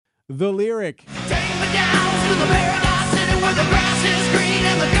The Lyric. Take me down to the paradise city where the grass is green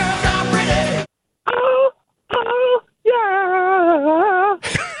and the girls are pretty.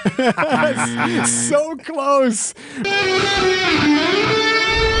 Yeah. So close.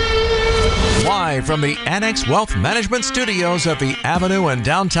 Live from the Annex Wealth Management Studios at the Avenue in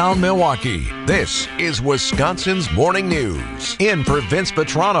downtown Milwaukee, this is Wisconsin's Morning News. In for Vince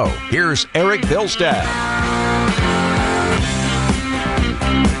Petrano, here's Eric Bilstad.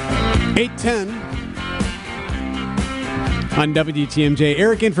 8:10 on WTMJ.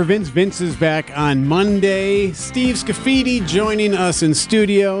 Eric in for Vince. Vince is back on Monday. Steve Scafidi joining us in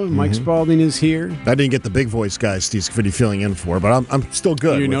studio. Mike Spalding is here. I didn't get the big voice guy Steve Scafidi filling in for, but I'm still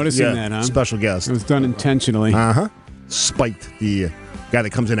good. You're noticing that, huh? Special guest. It was done intentionally. Spite the guy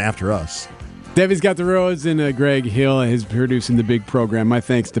that comes in after us. Debbie's got the roads, and Greg Hill is producing the big program. My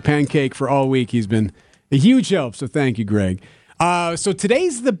thanks to Pancake for all week. He's been a huge help, so thank you, Greg. So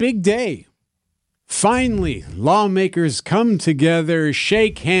today's the big day. Finally, lawmakers come together,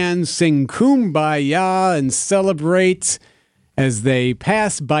 shake hands, sing Kumbaya, and celebrate as they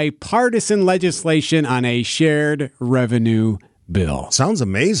pass bipartisan legislation on a shared revenue bill. Sounds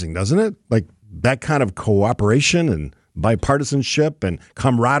amazing, doesn't it? Like that kind of cooperation and bipartisanship and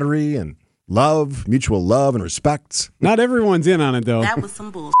camaraderie and love, mutual love and respect. Not everyone's in on it, though. That was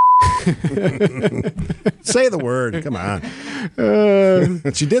some bullshit. Say the word. Come on.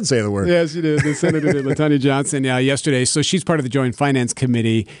 She did say the word. Yeah, she did. The Senator did, LaTanya Johnson, yesterday. So she's part of the Joint Finance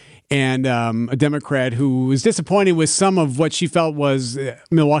Committee and a Democrat who was disappointed with some of what she felt was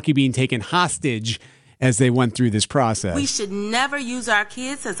Milwaukee being taken hostage as they went through this process. We should never use our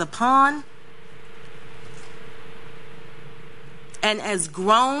kids as a pawn. And as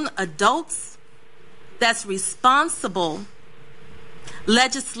grown adults that's responsible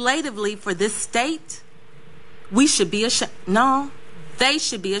legislatively for this state, we should be ashamed. No, they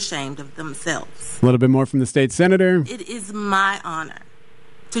should be ashamed of themselves. A little bit more from the state senator. It is my honor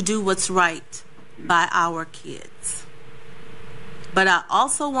to do what's right by our kids. But I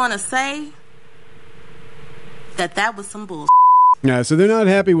also want to say that was some bullshit. Yeah, so they're not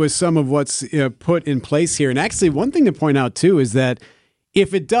happy with some of what's put in place here. And actually, one thing to point out, too, is that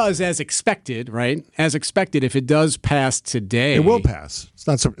if it does, as expected, right? As expected, if it does pass today. It will pass. It's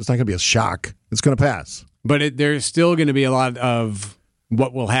not going to be a shock. It's going to pass. But there's still going to be a lot of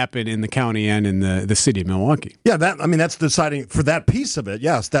what will happen in the county and in the city of Milwaukee. Yeah, that's deciding for that piece of it,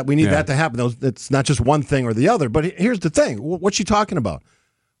 yes, that we need that to happen. It's not just one thing or the other. But here's the thing. What's she talking about?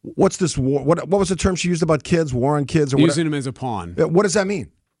 What's this war? What was the term she used about kids? War on kids? Or using them as a pawn. What does that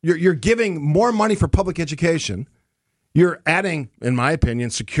mean? You're giving more money for public education. You're adding, in my opinion,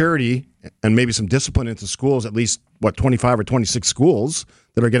 security and maybe some discipline into schools, at least, 25 or 26 schools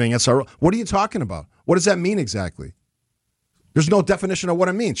that are getting SRO. What are you talking about? What does that mean exactly? There's no definition of what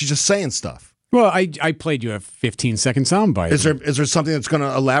it means. She's just saying stuff. Well, I played you a 15-second soundbite. Is there something that's going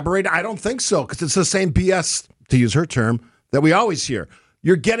to elaborate? I don't think so, because it's the same BS, to use her term, that we always hear.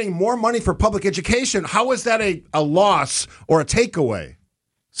 You're getting more money for public education. How is that a loss or a takeaway?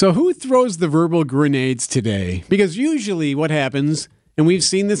 So who throws the verbal grenades today? Because usually what happens, and we've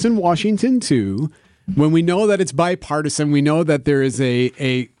seen this in Washington too, when we know that it's bipartisan, we know that there is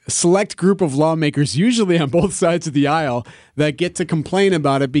a select group of lawmakers, usually on both sides of the aisle, that get to complain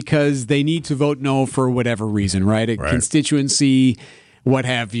about it because they need to vote no for whatever reason, right? A constituency, what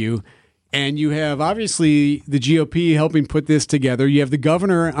have you. And you have, obviously, the GOP helping put this together. You have the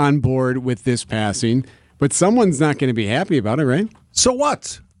governor on board with this passing, but someone's not going to be happy about it, right? So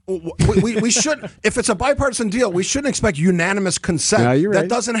what? We should, if it's a bipartisan deal, we shouldn't expect unanimous consent. No, you're right. That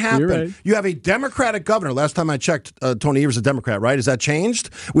doesn't happen. You're right. You have a Democratic governor. Last time I checked, Tony Evers is a Democrat, right? Has that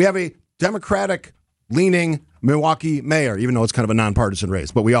changed? We have a Democratic-leaning Milwaukee mayor, even though it's kind of a nonpartisan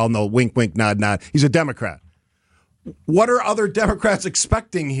race. But we all know, wink, wink, nod, nod, he's a Democrat. What are other Democrats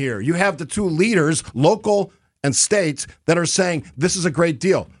expecting here? You have the two leaders, local and state, that are saying this is a great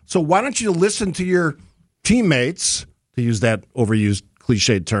deal. So why don't you listen to your teammates, to use that overused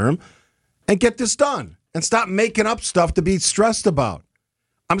cliched term, and get this done and stop making up stuff to be stressed about.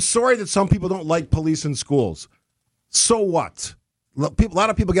 I'm sorry that some people don't like police in schools. So what? A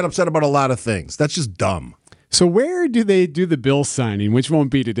lot of people get upset about a lot of things. That's just dumb. So where do they do the bill signing, which won't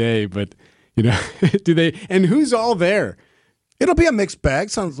be today, but do they? And who's all there? It'll be a mixed bag.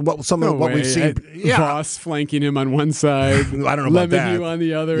 Some of what we've seen. Voss flanking him on one side. I don't know about that. Lemonhew on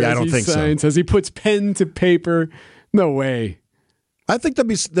the other. Yeah, I don't think signs, so. As he puts pen to paper. No way. I think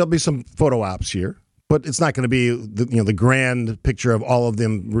there'll be some photo ops here, but it's not going to be the grand picture of all of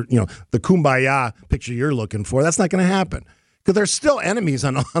them. The kumbaya picture you're looking for. That's not going to happen because they're still enemies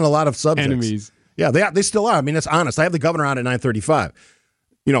on a lot of subjects. Enemies. Yeah, they still are. I mean, it's honest. I have the governor on at 9:35.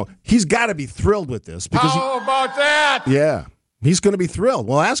 he's got to be thrilled with this. Because How about that? Yeah, he's going to be thrilled.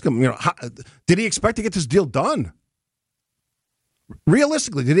 Well, ask him, did he expect to get this deal done?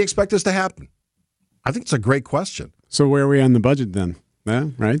 Realistically, did he expect this to happen? I think it's a great question. So where are we on the budget then? Yeah,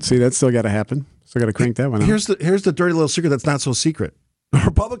 right? See, that's still got to happen. Still got to crank that one out. Here's the dirty little secret that's not so secret. The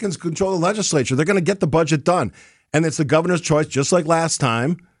Republicans control the legislature. They're going to get the budget done. And it's the governor's choice, just like last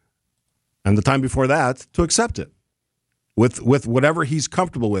time and the time before that, to accept it with whatever he's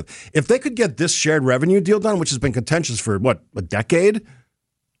comfortable with. If they could get this shared revenue deal done, which has been contentious for, a decade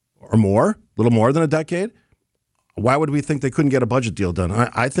or more, a little more than a decade, why would we think they couldn't get a budget deal done?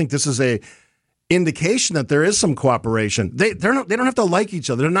 I think this is a indication that there is some cooperation. They don't have to like each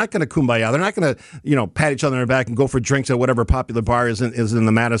other. They're not going to kumbaya. They're not going to pat each other on the back and go for drinks at whatever popular bar is in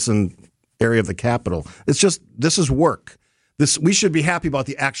the Madison area of the Capitol. It's just, this is work. We should be happy about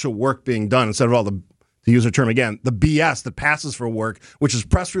the actual work being done instead of all the, to use a term again, the BS that passes for work, which is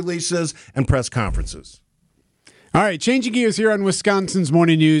press releases and press conferences. All right, changing gears here on Wisconsin's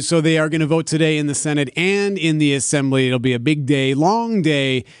Morning News. So they are going to vote today in the Senate and in the Assembly. It'll be a big day, long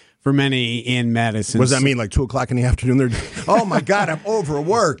day for many in Madison. What does that mean, like 2 o'clock in the afternoon? Oh, my God, I'm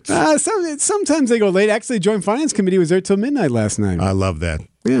overworked. Sometimes they go late. Actually, Joint Finance Committee was there till midnight last night. I love that.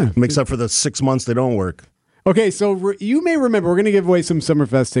 Yeah. Makes up for the 6 months they don't work. Okay, so you may remember, we're going to give away some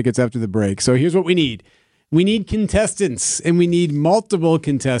Summerfest tickets after the break. So here's what we need. We need contestants, and we need multiple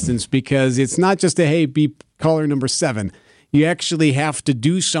contestants because it's not just be caller number 7. You actually have to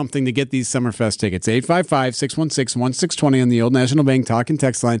do something to get these Summerfest tickets. 855-616-1620 on the Old National Bank talk and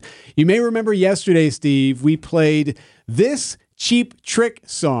text line. You may remember yesterday, Steve, we played this Cheap Trick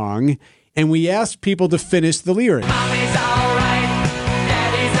song, and we asked people to finish the lyrics. Mommy's all right.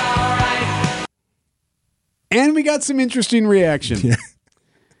 Daddy's all right. And we got some interesting reaction. Yeah.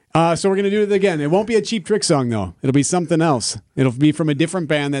 So we're going to do it again. It won't be a Cheap Trick song, though. It'll be something else. It'll be from a different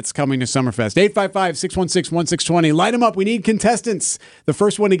band that's coming to Summerfest. 855-616-1620. Light them up. We need contestants. The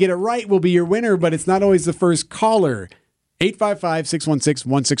first one to get it right will be your winner, but it's not always the first caller.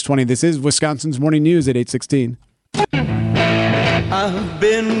 855-616-1620. This is Wisconsin's Morning News at 8:16. I've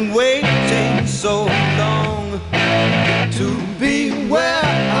been waiting so long to be where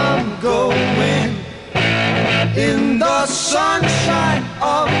I'm going in the sunshine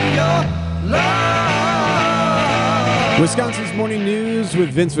of your love. Wisconsin's Morning News with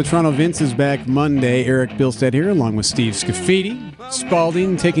Vince Vitrano. Vince is back Monday. Eric Bilstead here, along with Steve Scafidi.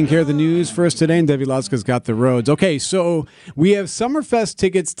 Spalding taking care of the news for us today, and Debbie Lauska's got the roads. Okay, so we have Summerfest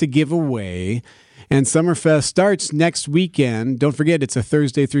tickets to give away, and Summerfest starts next weekend. Don't forget, it's a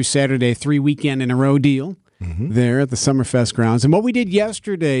Thursday through Saturday, 3-weekend-in-a-row deal. There at the Summerfest grounds. And what we did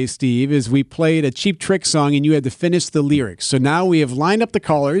yesterday, Steve, is we played a Cheap Trick song and you had to finish the lyrics. So now we have lined up the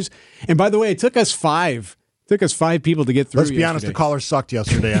callers. And by the way, it took us five people to get through. Let's be honest, the callers sucked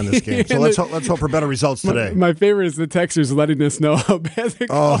yesterday on this game. So let's hope for better results today. My favorite is the texters letting us know how bad the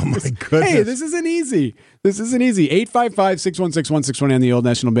callers. Oh, my goodness. Hey, this isn't easy. 855-616-1620 on the Old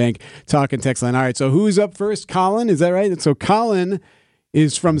National Bank talk and text line. All right, so who's up first? Colin, is that right? So Colin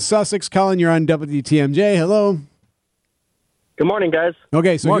is from Sussex. Colin, you're on WTMJ. Hello. Good morning, guys.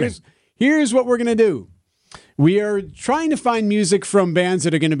 Okay, so here's what we're going to do. We are trying to find music from bands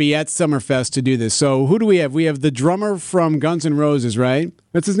that are going to be at Summerfest to do this. So who do we have? We have the drummer from Guns N' Roses, right?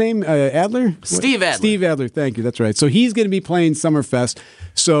 What's his name? Adler? Steve Adler. Steve Adler, thank you. That's right. So he's going to be playing Summerfest.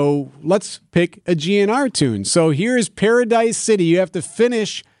 So let's pick a GNR tune. So here's Paradise City. You have to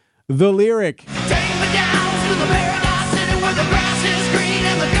finish the lyric. Take me down to the paradise city where the grass is green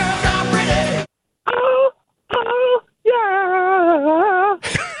and the girls are pretty.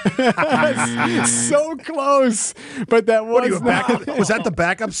 So close, but that was not. Was that the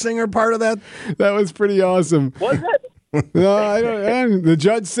backup singer part of that? That was pretty awesome. Was it? No, I don't. The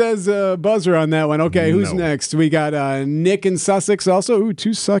judge says buzzer on that one. Okay, who's next? We got Nick in Sussex also. Ooh,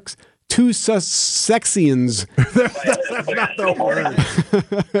 two Sussexians. That's not the word.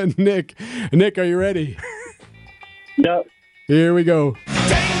 Nick, are you ready? No. Here we go. Take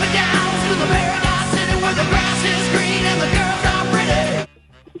me down to the paradise city where the grass is green and the girls are pretty.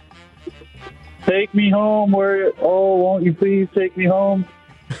 Take me home won't you please take me home?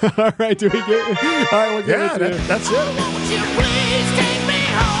 All right, do we get it? All right, we'll get it. That's it. Won't you please take me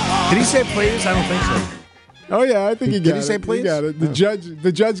home? Did he say please? I don't think so. Oh yeah, I think he got it. Did he say please? You got it.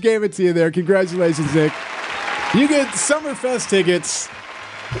 The judge gave it to you there. Congratulations, Nick. You get Summerfest tickets.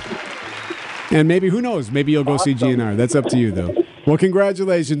 And maybe, who knows, maybe you'll go see GNR. That's up to you, though. Well,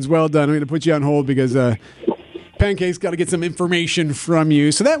 congratulations. Well done. I'm going to put you on hold because Pancake's got to get some information from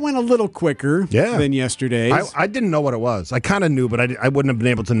you. So that went a little quicker than yesterday's. I didn't know what it was. I kind of knew, but I wouldn't have been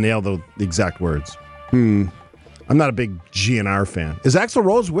able to nail the exact words. I'm not a big GNR fan. Is Axl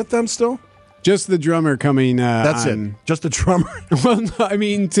Rose with them still? Just the drummer coming. That's it. Just the drummer. Well, no, I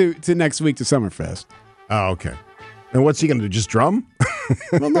mean to next week to Summerfest. Oh, okay. And what's he going to do? Just drum?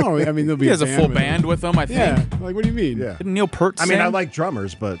 Well, no. I mean, there'll be. He has a full band with him, I think. Yeah. Like, what do you mean? Yeah. Didn't Neil Peart I mean, sing? I like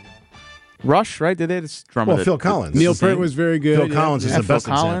drummers, but Rush, right? Did they just drum well, with Phil Collins. Neil Peart was very good. Phil Collins is the Phil best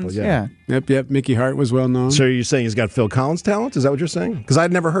Collins, example. Yeah. Yep. Mickey Hart was well known. So you're saying he's got Phil Collins talent? Is that what you're saying? Because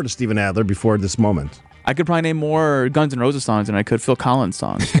I'd never heard of Steven Adler before this moment. I could probably name more Guns N' Roses songs than I could Phil Collins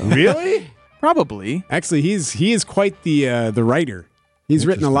songs. So. Really? Probably. Actually, he is quite the writer. He's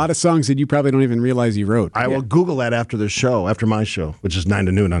written a lot of songs that you probably don't even realize he wrote. I will Google that after the show, after my show, which is 9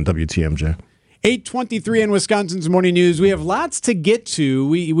 to noon on WTMJ. 8:23 in Wisconsin's Morning News. We have lots to get to.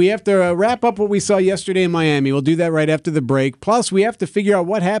 We have to wrap up what we saw yesterday in Miami. We'll do that right after the break. Plus, we have to figure out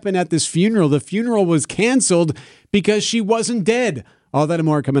what happened at this funeral. The funeral was canceled because she wasn't dead. All that and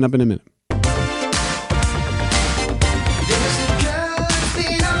more coming up in a minute.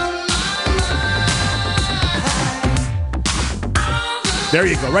 There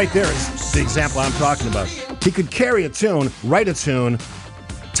you go. Right there is the example I'm talking about. He could carry a tune, write a tune,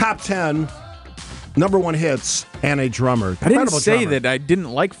 top 10, number one hits, and a drummer. I didn't say that I didn't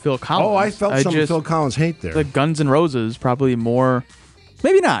like Phil Collins. Oh, I felt some Phil Collins hate there. The Guns N' Roses probably more.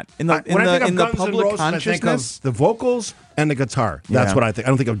 Maybe not in the When I think of Guns N' public Roses, I think consciousness. of the vocals and the guitar. That's Yeah. what I think. I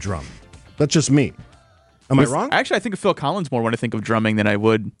don't think of drum. That's just me. Am I wrong? Actually, I think of Phil Collins more when I think of drumming than I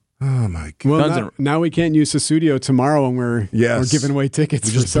would. Oh my God! Well, now we can't use the studio tomorrow when we're giving away tickets.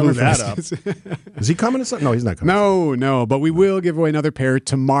 We just for blew that Summerfest. up. Is he coming to something? No, he's not coming. No, but we will give away another pair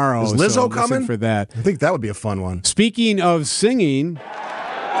tomorrow. Is Lizzo so listen coming for that? I think that would be a fun one. Speaking of singing,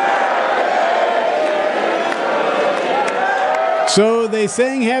 so they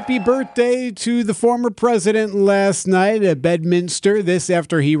sang happy birthday to the former president last night at Bedminster. This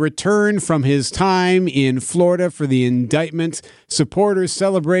after he returned from his time in Florida for the indictment. Supporters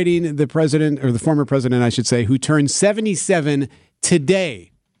celebrating the president, or the former president, I should say, who turned 77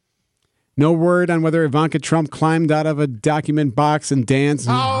 today. No word on whether Ivanka Trump climbed out of a document box and danced.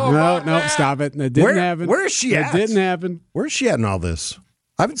 No, stop it. That didn't happen. Where is she at? It didn't happen. Where is she at in all this?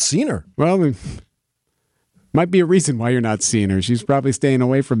 I haven't seen her. Well, might be a reason why you're not seeing her. She's probably staying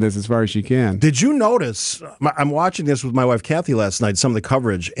away from this as far as she can. Did you notice? I'm watching this with my wife Kathy last night, some of the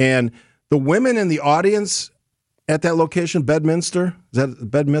coverage, and the women in the audience at that location, Bedminster, is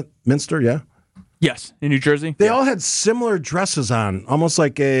that Bedminster? Yeah. Yes, in New Jersey. They all had similar dresses on, almost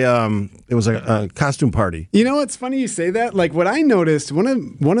like it was a costume party. You know, it's funny you say that. Like what I noticed, one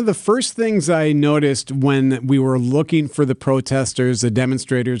of the first things I noticed when we were looking for the protesters, the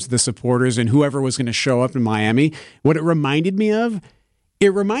demonstrators, the supporters, and whoever was going to show up in Miami, what it reminded me of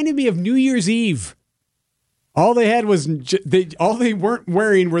New Year's Eve. All they had was all they weren't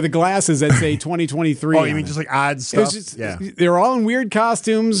wearing were the glasses that say 2023. Oh, you mean just like odd stuff? Yeah, they were all in weird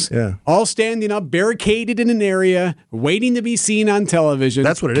costumes. Yeah, all standing up, barricaded in an area, waiting to be seen on television.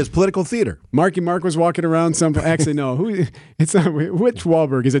 That's what it is. Political theater. Marky Mark was walking around. Actually, no. It's not. Which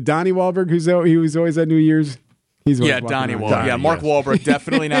Wahlberg? Is it Donnie Wahlberg? He was always at New Year's. Donnie Wahlberg. Yeah, Mark Wahlberg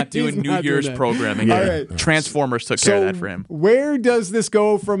definitely not doing New Year's programming. Yeah. All right. Transformers took care of that for him. Where does this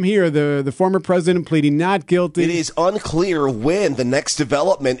go from here? The former president pleading not guilty. It is unclear when the next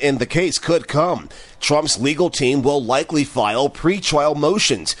development in the case could come. Trump's legal team will likely file pretrial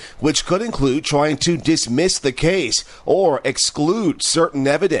motions, which could include trying to dismiss the case or exclude certain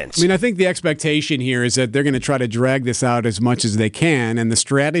evidence. I mean, I think the expectation here is that they're going to try to drag this out as much as they can, and the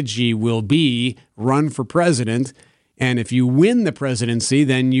strategy will be run for president. And if you win the presidency,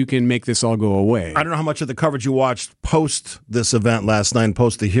 then you can make this all go away. I don't know how much of the coverage you watched post this event last night and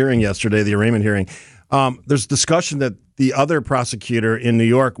post the hearing yesterday, the arraignment hearing. There's discussion that the other prosecutor in New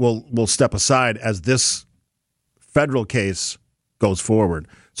York will step aside as this federal case goes forward.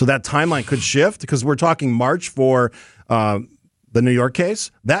 So that timeline could shift because we're talking March for the New York case.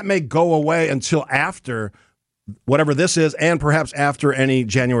 That may go away until after whatever this is and perhaps after any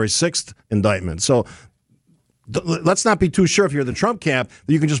January 6th indictment. So let's not be too sure if you're the Trump camp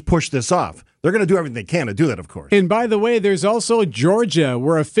that you can just push this off. They're going to do everything they can to do that, of course. And by the way, there's also Georgia,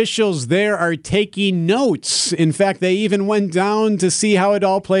 where officials there are taking notes. In fact, they even went down to see how it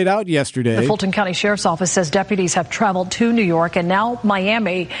all played out yesterday. The Fulton County Sheriff's Office says deputies have traveled to New York and now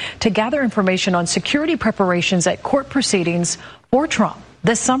Miami to gather information on security preparations at court proceedings for Trump.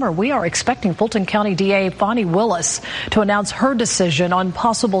 This summer, we are expecting Fulton County DA Fani Willis to announce her decision on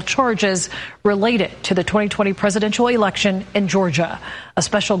possible charges related to the 2020 presidential election in Georgia. A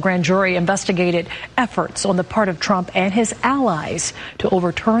special grand jury investigated efforts on the part of Trump and his allies to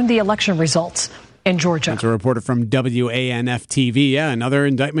overturn the election results. in Georgia. That's a reporter from WANF-TV. Yeah, another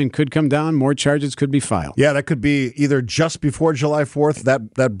indictment could come down. More charges could be filed. Yeah, that could be either just before July 4th,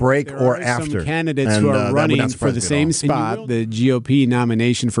 that break, there or are after. Some candidates who are running for the same spot, the GOP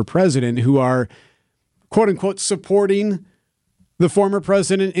nomination for president, who are, quote-unquote, supporting the former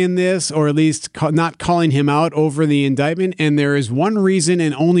president in this, or at least not calling him out over the indictment. And there is one reason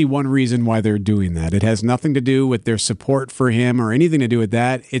and only one reason why they're doing that. It has nothing to do with their support for him or anything to do with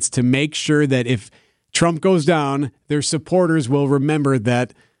that. It's to make sure that if Trump goes down, their supporters will remember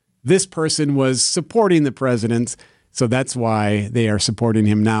that this person was supporting the president. So that's why they are supporting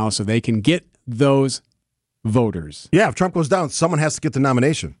him now, so they can get those voters. Yeah, if Trump goes down, someone has to get the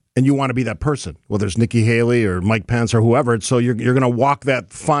nomination. And you want to be that person, whether it's Nikki Haley or Mike Pence or whoever. So you're going to walk that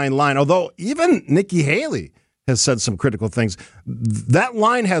fine line. Although even Nikki Haley has said some critical things. That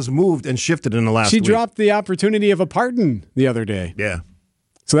line has moved and shifted in the last week. She dropped the opportunity of a pardon the other day. Yeah.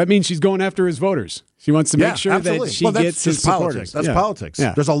 So that means she's going after his voters. She wants to make sure absolutely. that she gets his politics. supporters. That's politics.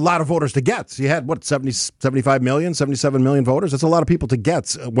 Yeah. There's a lot of voters to get. You had, 75 million, 77 million voters? That's a lot of people to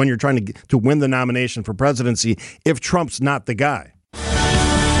get when you're trying to win the nomination for presidency if Trump's not the guy.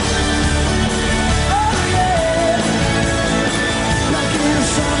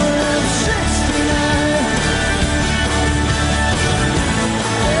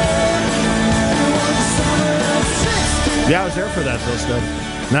 Yeah, I was there for that, though,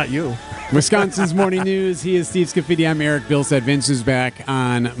 Steph. Not you. Wisconsin's Morning News. He is Steve Scafidi. I'm Eric. Bill said Vince is back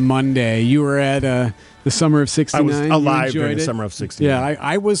on Monday. You were at the Summer of 69. I was alive during the Summer of 69. Yeah,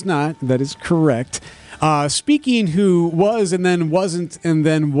 I was not. That is correct. Speaking who was and then wasn't and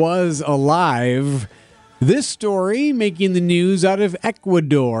then was alive, this story making the news out of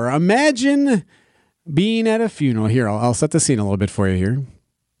Ecuador. Imagine being at a funeral. Here, I'll set the scene a little bit for you here.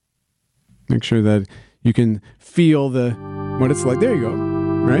 Make sure that you can feel what it's like. There you go.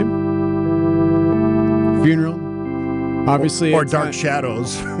 Right? Funeral. Obviously. Or Dark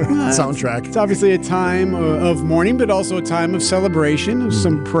Shadows soundtrack. It's obviously a time of mourning, but also a time of celebration, of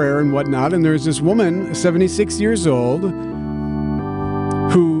some prayer and whatnot. And there's this woman, 76 years old,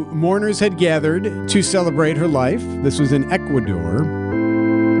 who mourners had gathered to celebrate her life. This was in Ecuador.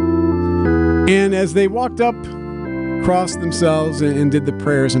 And as they walked up, crossed themselves and did the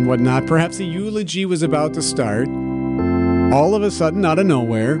prayers and whatnot, perhaps a eulogy was about to start. All of a sudden, out of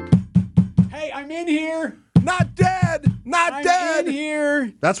nowhere, hey, I'm in here. Not dead. Not dead. I'm in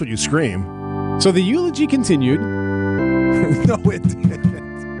here. That's what you scream. So the eulogy continued. No, it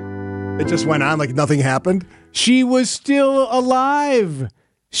didn't. It just went on like nothing happened. She was still alive.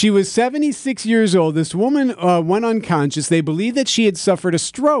 She was 76 years old. This woman went unconscious. They believe that she had suffered a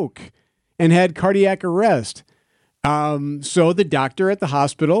stroke and had cardiac arrest. So the doctor at the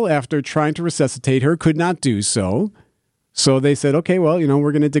hospital, after trying to resuscitate her, could not do so. So they said, okay, well,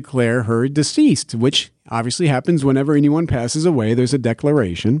 we're going to declare her deceased, which obviously happens whenever anyone passes away. There's a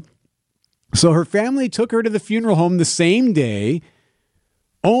declaration. So her family took her to the funeral home the same day,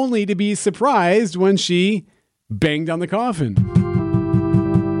 only to be surprised when she banged on the coffin.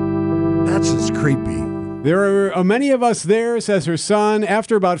 That's just creepy. There are many of us there, says her son,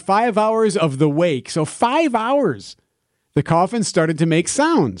 after about 5 hours of the wake. So 5 hours, the coffin started to make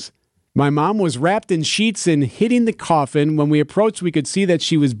sounds. My mom was wrapped in sheets and hitting the coffin. When we approached, we could see that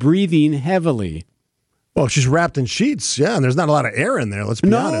she was breathing heavily. Well, she's wrapped in sheets, yeah, and there's not a lot of air in there, let's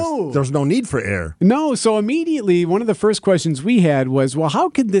be honest. There's no need for air. No, so immediately, one of the first questions we had was, well, how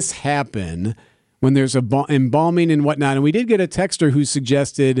could this happen when there's embalming and whatnot? And we did get a texter who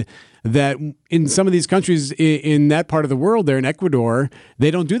suggested that in some of these countries in that part of the world there in Ecuador, they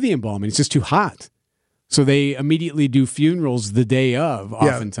don't do the embalming. It's just too hot. So they immediately do funerals the day of,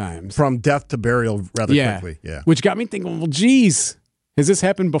 oftentimes. From death to burial rather quickly. Yeah. Which got me thinking, well, geez, has this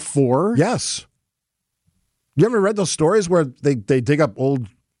happened before? Yes. You ever read those stories where they dig up old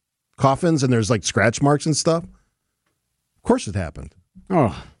coffins and there's like scratch marks and stuff? Of course it happened.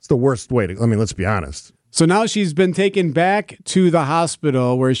 Oh. It's the worst way to, let's be honest. So now she's been taken back to the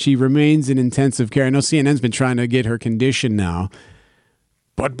hospital where she remains in intensive care. I know CNN's been trying to get her condition now.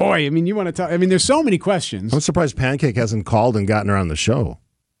 But boy, you want to talk. There's so many questions. I'm surprised Pancake hasn't called and gotten her on the show.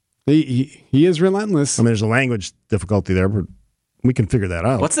 He is relentless. There's a language difficulty there, but we can figure that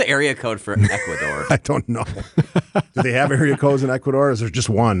out. What's the area code for Ecuador? I don't know. Do they have area codes in Ecuador, or is there just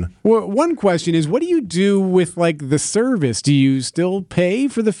one? Well, one question is, what do you do with the service? Do you still pay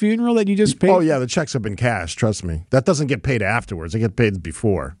for the funeral that you just paid? Oh yeah, the checks have been cashed. Trust me, that doesn't get paid afterwards. They get paid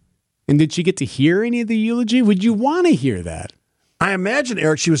before. And did she get to hear any of the eulogy? Would you want to hear that? I imagine,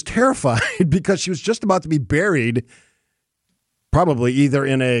 Eric, she was terrified because she was just about to be buried, Probably either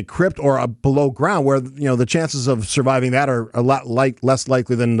in a crypt or below ground, where the chances of surviving that are a lot less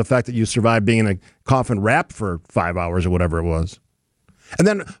likely than the fact that you survived being in a coffin wrapped for 5 hours or whatever it was. And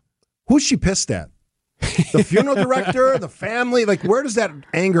then, who's she pissed at? The funeral director, the family? Like, where does that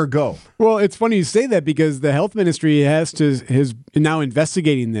anger go? Well, it's funny you say that because the health ministry is now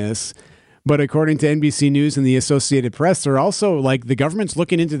investigating this. But according to NBC News and the Associated Press, they're also like the government's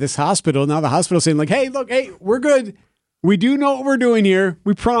looking into this hospital. Now the hospital's saying like, hey, we're good. We do know what we're doing here.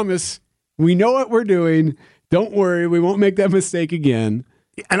 We promise. We know what we're doing. Don't worry. We won't make that mistake again.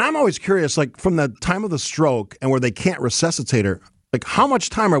 And I'm always curious, like from the time of the stroke and where they can't resuscitate her, like how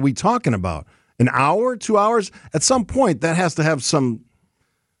much time are we talking about? An hour, 2 hours? At some point, that has to have some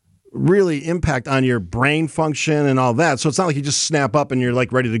really impact on your brain function and all that. So it's not like you just snap up and you're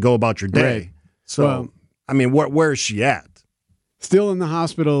like ready to go about your day. Right. So, well, I mean, where is she at? Still in the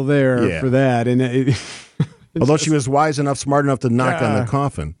hospital there for that. And although she was wise enough, smart enough to knock on the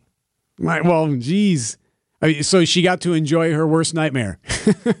coffin. Well, geez. So she got to enjoy her worst nightmare.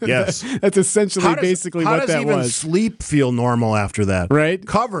 Yes. That's essentially basically what that was. How does even sleep feel normal after that? Right?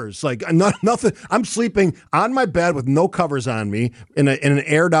 Covers. Like, nothing. I'm sleeping on my bed with no covers on me in an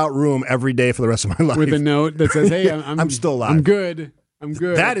aired out room every day for the rest of my life. With a note that says, hey, I'm still alive. I'm good. I'm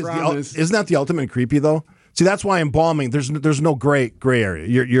good. That isn't that the ultimate creepy, though? See, that's why embalming, there's no gray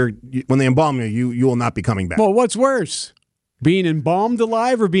area. When they embalm you will not be coming back. Well, what's worse? Being embalmed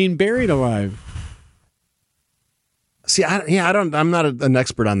alive or being buried alive? See, I'm not an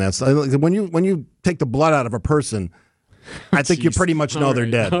expert on that. So when you take the blood out of a person, I think you pretty much know they're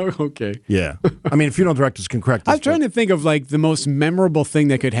dead. Oh, okay. Yeah. I mean, funeral directors can correct this. I'm trying to think of like the most memorable thing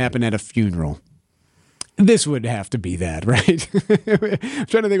that could happen at a funeral. This would have to be that, right? I'm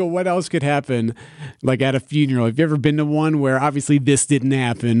trying to think of what else could happen like at a funeral. Have you ever been to one where obviously this didn't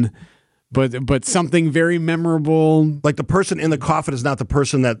happen, but something very memorable? Like the person in the coffin is not the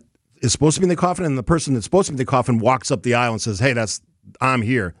person that is supposed to be in the coffin, and the person that's supposed to be in the coffin walks up the aisle and says, hey, I'm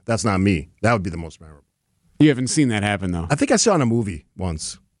here. That's not me. That would be the most memorable. You haven't seen that happen, though. I think I saw it in a movie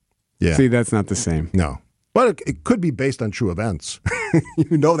once. Yeah. See, that's not the same. No. But it could be based on true events.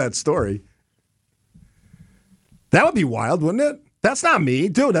 You know that story. That would be wild, wouldn't it? That's not me.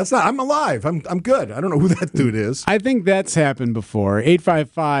 Dude, I'm alive. I'm good. I don't know who that dude is. I think that's happened before.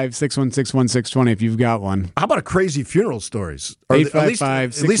 855-616-1620 if you've got one. How about crazy funeral stories? Or at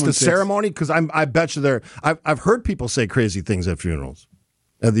least the ceremony? Because I bet you I've heard people say crazy things at funerals.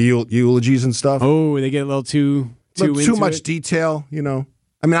 At the eulogies and stuff. Oh, they get a little too much detail,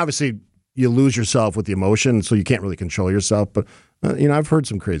 I mean, obviously, you lose yourself with the emotion, so you can't really control yourself. But, I've heard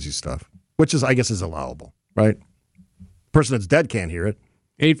some crazy stuff, which I guess is allowable, right? Person that's dead can't hear it.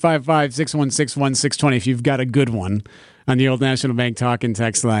 855-616-1620 if you've got a good one on the Old National Bank talk and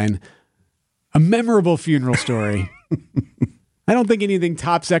text line. A memorable funeral story. I don't think anything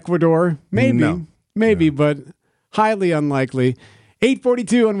tops Ecuador. Maybe, but highly unlikely.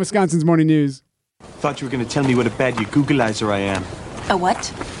 8:42 on Wisconsin's Morning News. Thought you were going to tell me what a bad Googleizer I am. A what?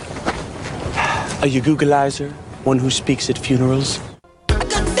 A Googleizer, one who speaks at funerals.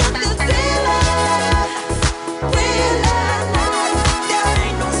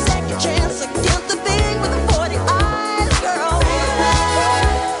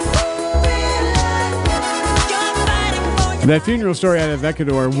 That funeral story out of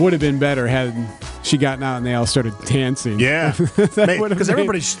Ecuador would have been better had she gotten out and they all started dancing. Yeah, because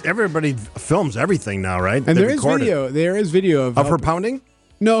everybody films everything now, right? And there is video of her pounding.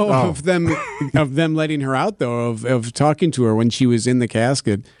 No, of them letting her out though, of talking to her when she was in the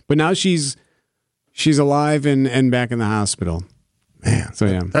casket. But now she's alive and back in the hospital. Man, so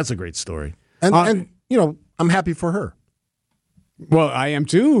yeah, that's a great story. And I'm happy for her. Well, I am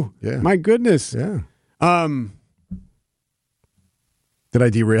too. Yeah, my goodness. Yeah. Did I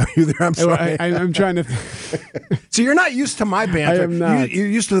derail you there? I'm sorry. I'm trying to. So you're not used to my banter. I am not. You're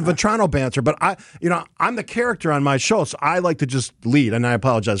used to the Vetrano banter, but I'm the character on my show, so I like to just lead, and I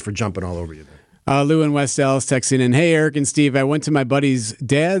apologize for jumping all over you there. Lou in West Dallas texting in, hey, Eric and Steve, I went to my buddy's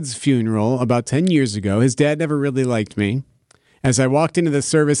dad's funeral about 10 years ago. His dad never really liked me. As I walked into the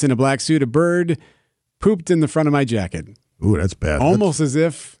service in a black suit, a bird pooped in the front of my jacket. Ooh, that's bad. Almost as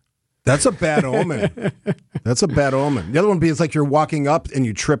if... That's a bad omen. That's a bad omen. The other one is like you're walking up and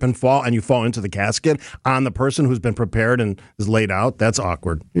you trip and fall into the casket on the person who's been prepared and is laid out. That's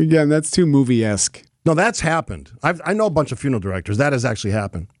awkward. Again, that's too movie-esque. No, that's happened. I know a bunch of funeral directors. That has actually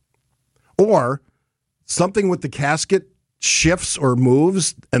happened. Or something with the casket shifts or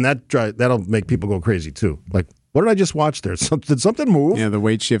moves, and that'll make people go crazy too. Like, what did I just watch there? Did something move? Yeah, the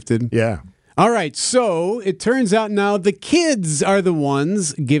weight shifted. Yeah. All right, so it turns out now the kids are the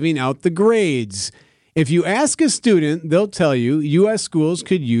ones giving out the grades. if you ask a student, they'll tell you U.S. schools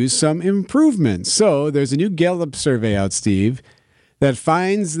could use some improvements. So there's a new Gallup survey out, Steve, that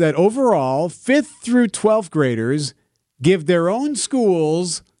finds that overall, 5th through 12th graders give their own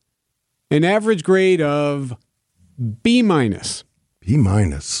schools an average grade of B-. B-.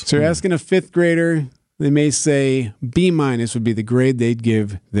 So you're asking a 5th grader, they may say B- would be the grade they'd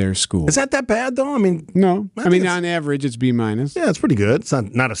give their school. Is that bad, though? I mean, no. I mean, on average, it's B-. Yeah, it's pretty good. It's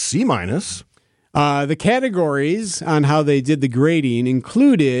not a C-. The categories on how they did the grading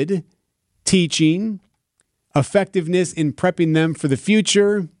included teaching, effectiveness in prepping them for the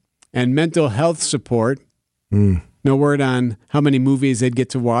future, and mental health support. No word on how many movies they'd get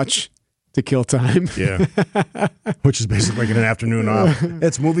to watch to kill time. Yeah. Which is basically like an afternoon off.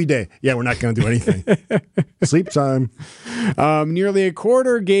 It's movie day. Yeah, we're not going to do anything. Sleep time. Nearly a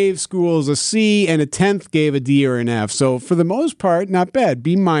quarter gave schools a C and a 10th gave a D or an F. So for the most part, not bad.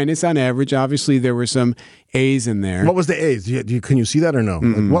 B- on average. Obviously, there were some A's in there. What was the A's? Can you see that or no?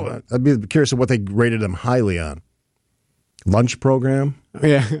 Like I'd be curious of what they rated them highly on. Lunch program?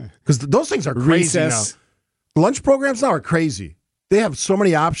 Yeah. Because those things are crazy Recess. now. Lunch programs now are crazy. They have so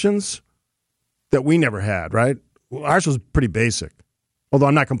many options that we never had, right? Ours was pretty basic. Although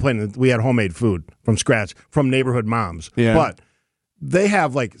I'm not complaining. We had homemade food from scratch from neighborhood moms. Yeah. But they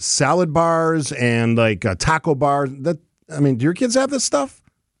have like salad bars and like taco bars. Do your kids have this stuff?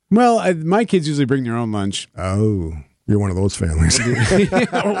 Well, my kids usually bring their own lunch. Oh, you're one of those families.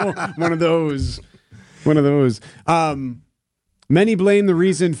 One of those. Many blame the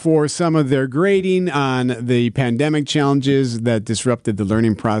reason for some of their grading on the pandemic challenges that disrupted the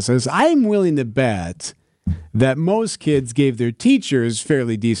learning process. I'm willing to bet that most kids gave their teachers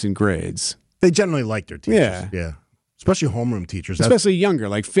fairly decent grades. They generally like their teachers. Yeah. Especially homeroom teachers. Especially younger,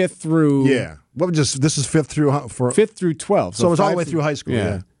 like 5th through... Yeah. This is 5th through... 5th through 12. So it's all the way through high school.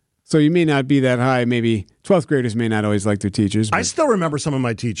 Yeah. So you may not be that high. Maybe 12th graders may not always like their teachers. I still remember some of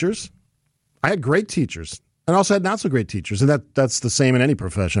my teachers. I had great teachers. And also had not so great teachers. And that's the same in any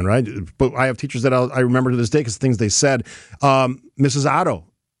profession, right? But I have teachers that I remember to this day because things they said. Mrs. Otto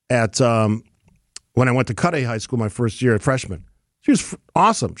when I went to Cudahy High School my first year, freshman. She was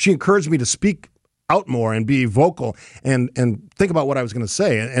awesome. She encouraged me to speak out more and be vocal and think about what I was going to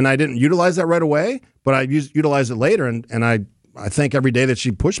say. And I didn't utilize that right away, but I utilized it later. And I think every day that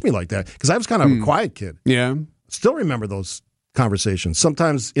she pushed me like that because I was kind of a quiet kid. Yeah. Still remember those conversations,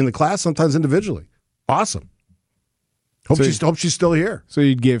 sometimes in the class, sometimes individually. Awesome. Hope she's still here. So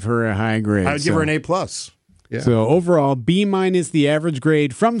you'd give her a high grade. I would give her an A+. Yeah. So overall, B- the average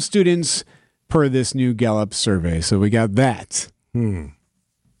grade from students per this new Gallup survey. So we got that. I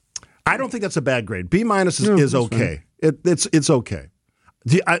don't think that's a bad grade. B- is okay. It's okay.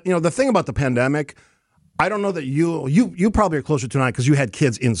 The thing about the pandemic, I don't know that you probably are closer to tonight because you had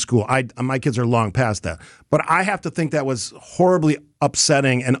kids in school. My kids are long past that. But I have to think that was horribly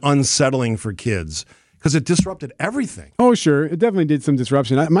upsetting and unsettling for kids. Because it disrupted everything. Oh, sure. It definitely did some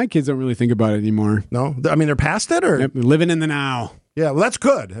disruption. My kids don't really think about it anymore. No? I mean, they're past it? Or Yep, living in the now. Yeah, well, that's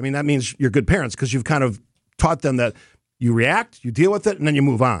good. I mean, that means you're good parents because you've kind of taught them that you react, you deal with it, and then you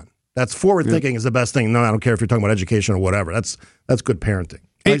move on. That's forward thinking is the best thing. No, I don't care if you're talking about education or whatever. That's good parenting.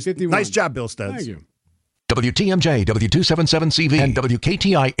 Nice job, Bill Steds. Thank you. WTMJ, W277CV, and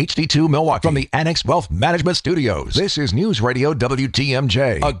WKTI HD2 Milwaukee from the Annex Wealth Management Studios. This is News Radio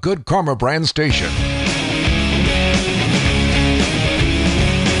WTMJ, a Good Karma brand station.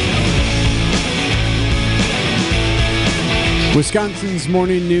 Wisconsin's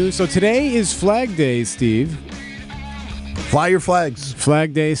morning news. So today is Flag Day, Steve. Fly your flags.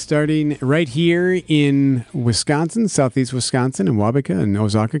 Flag Day starting right here in Wisconsin, southeast Wisconsin, in Waukesha and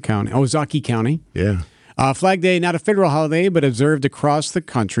Ozaukee County. Yeah. Flag Day, not a federal holiday, but observed across the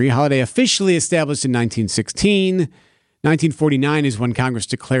country. Holiday officially established in 1916. 1949 is when Congress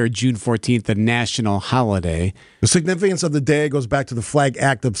declared June 14th a national holiday. The significance of the day goes back to the Flag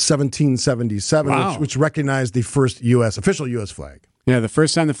Act of 1777, which recognized the first official U.S. flag. Yeah, the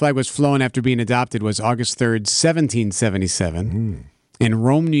first time the flag was flown after being adopted was August 3rd, 1777. In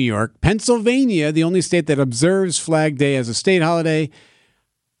Rome, New York. Pennsylvania, the only state that observes Flag Day as a state holiday.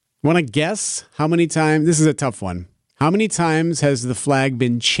 Want to guess how many times? This is a tough one. How many times has the flag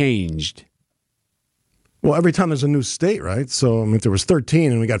been changed? Well, every time there's a new state, right? So, if there was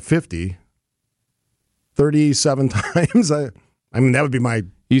 13 and we got 50, 37 times, I mean, that would be my...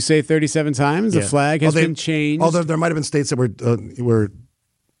 You say 37 times? The flag has been changed? Although there might have been states that were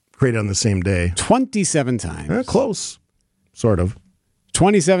created on the same day. 27 times. Close. Sort of.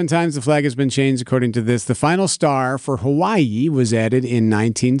 27 times the flag has been changed, according to this. The final star for Hawaii was added in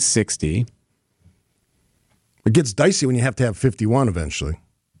 1960. It gets dicey when you have to have 51 eventually.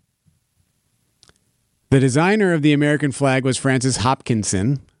 The designer of the American flag was Frances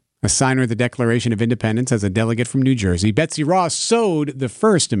Hopkinson, a signer of the Declaration of Independence as a delegate from New Jersey. Betsy Ross sewed the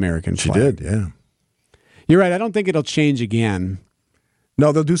first American flag. She did, yeah. You're right. I don't think it'll change again.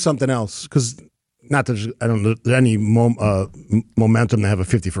 No, they'll do something else because not that I don't know any momentum to have a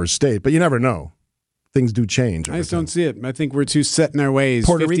 51st state, but you never know. Things do change. I just don't see it. I think we're too set in our ways.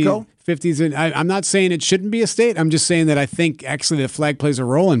 Puerto Rico? 50s. I'm not saying it shouldn't be a state. I'm just saying that I think actually the flag plays a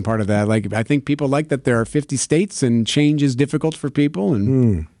role in part of that. Like I think people like that there are 50 states and change is difficult for people.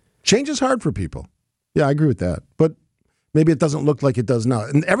 And change is hard for people. Yeah, I agree with that. But maybe it doesn't look like it does now.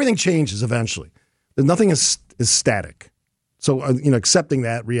 And everything changes eventually. Nothing is static. So, accepting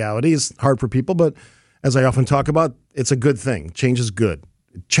that reality is hard for people. But as I often talk about, it's a good thing. Change is good.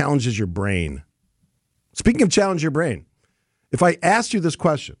 It challenges your brain. Speaking of challenge your brain, if I asked you this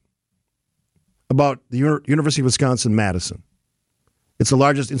question about the University of Wisconsin-Madison, it's the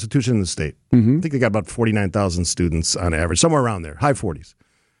largest institution in the state. I think they got about 49,000 students on average, somewhere around there, high 40s.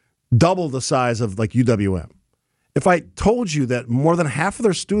 Double the size of like UWM. If I told you that more than half of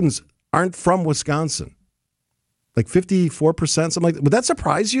their students aren't from Wisconsin, like 54%, something like that, would that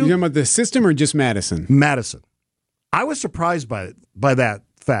surprise you? You're talking about the system or just Madison? Madison. I was surprised by that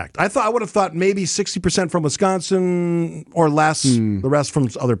fact. I would have thought maybe 60% from Wisconsin or less, the rest from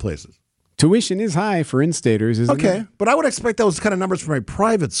other places. Tuition is high for in-staters, isn't it? Okay, but I would expect those kind of numbers from a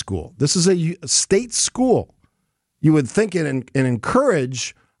private school. This is a state school. You would think and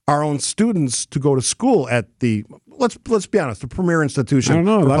encourage our own students to go to school at the, let's be honest, the premier institution. I don't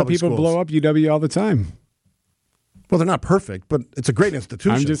know. A lot of public people schools. blow up UW all the time. Well, they're not perfect, but it's a great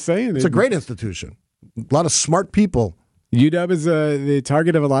institution. I'm just saying. It's a great institution. A lot of smart people. UW is the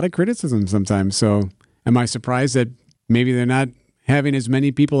target of a lot of criticism sometimes. So am I surprised that maybe they're not having as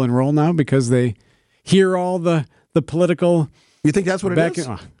many people enroll now because they hear all the political... You think that's what it is?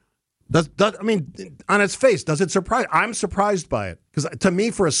 I mean, on its face, does it surprise? I'm surprised by it. Because to me,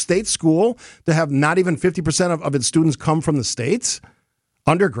 for a state school to have not even 50% of its students come from the states,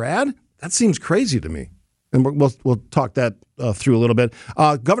 undergrad, that seems crazy to me. And we'll talk that through a little bit.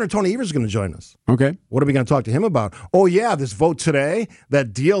 Governor Tony Evers is going to join us. Okay. What are we going to talk to him about? Oh, yeah, this vote today,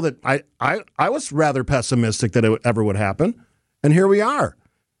 that deal that I was rather pessimistic that it ever would happen. And here we are.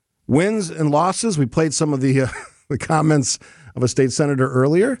 Wins and losses. We played some of the comments of a state senator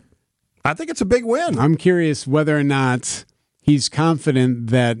earlier. I think it's a big win. I'm curious whether or not he's confident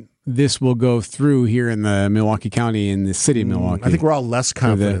that this will go through here in the Milwaukee County, in the city of Milwaukee. I think we're all less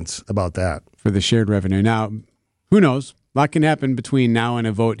confident about that. For the shared revenue. Now, who knows? A lot can happen between now and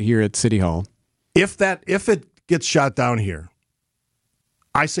a vote here at City Hall. If it gets shot down here,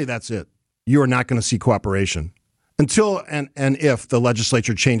 I say that's it. You are not going to see cooperation until and if the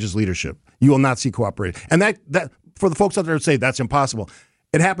legislature changes leadership. You will not see cooperation. And that for the folks out there who say that's impossible,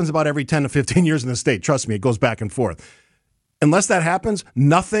 it happens about every 10 to 15 years in the state. Trust me, it goes back and forth. Unless that happens,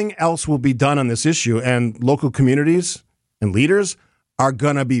 nothing else will be done on this issue, and local communities and leaders are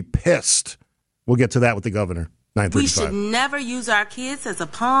going to be pissed. We'll get to that with the governor. 9:35. We should never use our kids as a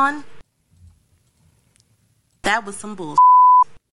pawn. That was some bullshit.